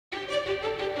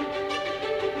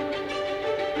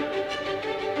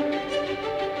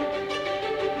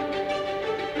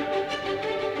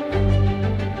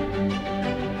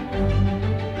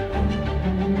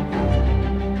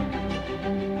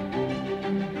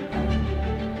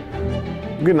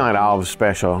Goodnight Olive is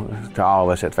special to all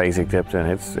of us at Fasig-Tipton.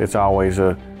 It's always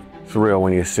a thrill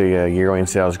when you see a yearling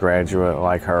sales graduate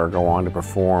like her go on to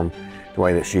perform the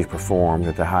way that she's performed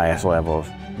at the highest levels.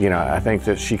 You know, I think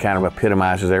that she kind of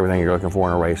epitomizes everything you're looking for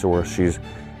in a racehorse. She's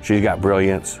got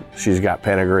brilliance, she's got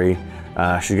pedigree,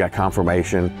 she's got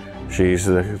conformation, she's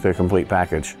the complete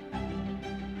package.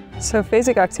 So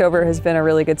Fasig October has been a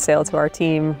really good sale to our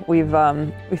team. We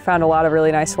found a lot of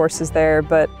really nice horses there,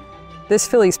 but this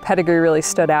filly's pedigree really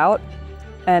stood out.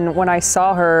 And when I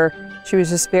saw her, she was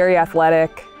just very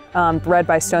athletic, bred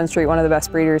by Stone Street, one of the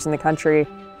best breeders in the country.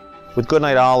 With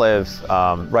Goodnight Olive,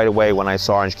 right away when I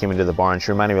saw her and she came into the barn, she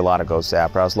reminded me a lot of Ghost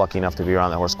Zapper. I was lucky enough to be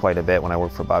around that horse quite a bit when I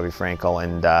worked for Bobby Frankel,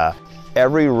 and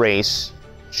every race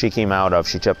she came out of,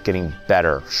 she kept getting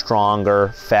better, stronger,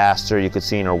 faster. You could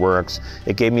see in her works.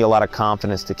 It gave me a lot of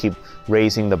confidence to keep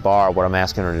raising the bar, what I'm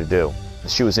asking her to do.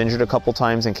 She was injured a couple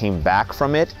times and came back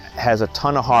from it, has a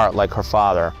ton of heart like her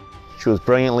father. She was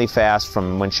brilliantly fast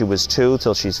from when she was 2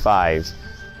 till she's 5,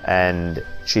 and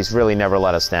she's really never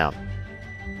let us down.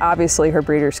 Obviously her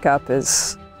Breeders' Cup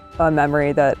is a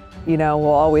memory that, you know, we'll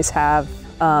always have.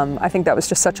 I think that was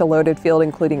just such a loaded field,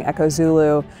 including Echo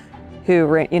Zulu, who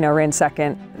ran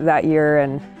second that year,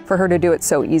 and for her to do it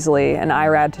so easily, and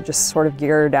Irad to just sort of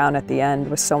gear her down at the end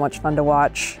was so much fun to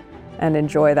watch and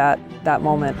enjoy that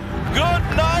moment.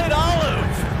 Goodnight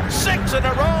Olive, 6 in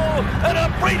a row and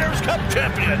a Breeders' Cup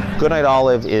champion. Goodnight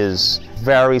Olive is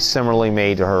very similarly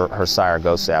made to her sire,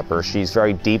 Ghost Zapper. She's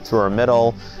very deep through her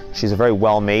middle. She's a very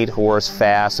well-made horse,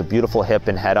 fast, a beautiful hip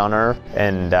and head on her,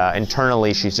 and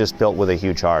internally she's just built with a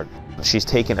huge heart. She's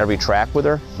taken every track with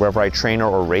her, wherever I train her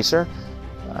or race her,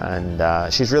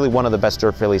 and she's really one of the best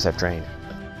dirt fillies I've trained.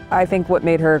 I think what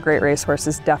made her a great racehorse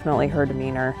is definitely her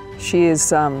demeanor. She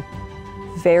is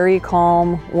very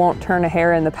calm, won't turn a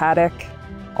hair in the paddock,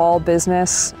 all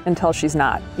business until she's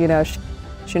not. You know,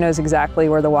 she knows exactly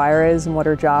where the wire is and what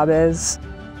her job is.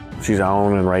 She's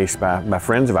owned and raced by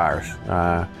friends of ours.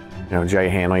 You know, Jay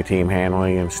Hanley, Team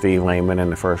Hanley, and Steve Lehman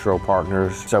and the First Row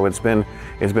Partners. So it's been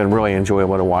really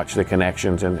enjoyable to watch the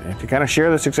connections and to kind of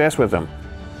share the success with them.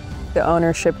 The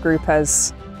ownership group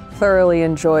has thoroughly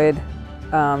enjoyed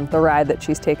the ride that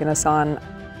she's taken us on.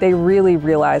 They really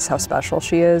realize how special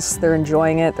she is. They're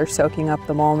enjoying it, they're soaking up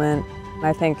the moment. And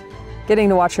I think getting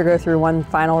to watch her go through one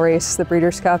final race, the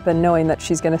Breeders' Cup, and knowing that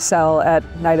she's going to sell at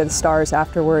Night of the Stars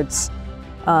afterwards,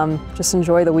 just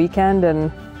enjoy the weekend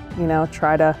and, you know,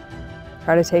 try to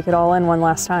take it all in one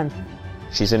last time.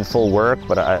 She's in full work,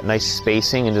 but a nice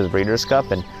spacing into the Breeders'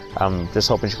 Cup, and I'm just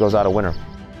hoping she goes out a winner.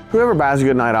 Whoever buys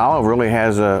Goodnight Olive really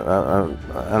has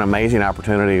an amazing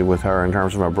opportunity with her in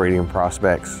terms of her breeding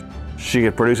prospects. She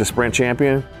could produce a sprint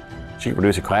champion, she could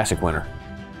produce a classic winner.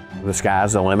 The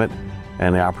sky's the limit,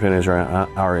 and the opportunities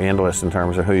are endless in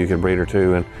terms of who you could breed her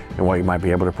to and what you might be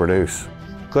able to produce.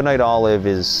 Goodnight Olive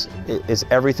is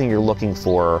everything you're looking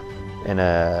for in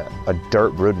a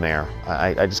dirt broodmare.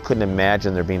 I just couldn't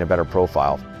imagine there being a better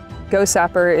profile. Ghost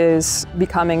Zapper is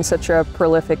becoming such a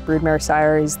prolific broodmare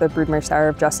sire. He's the broodmare sire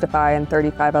of Justify and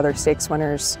 35 other stakes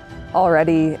winners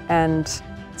already, and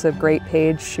it's a great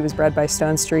page. She was bred by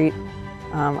Stone Street.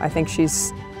 I think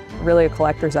she's really a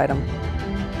collector's item.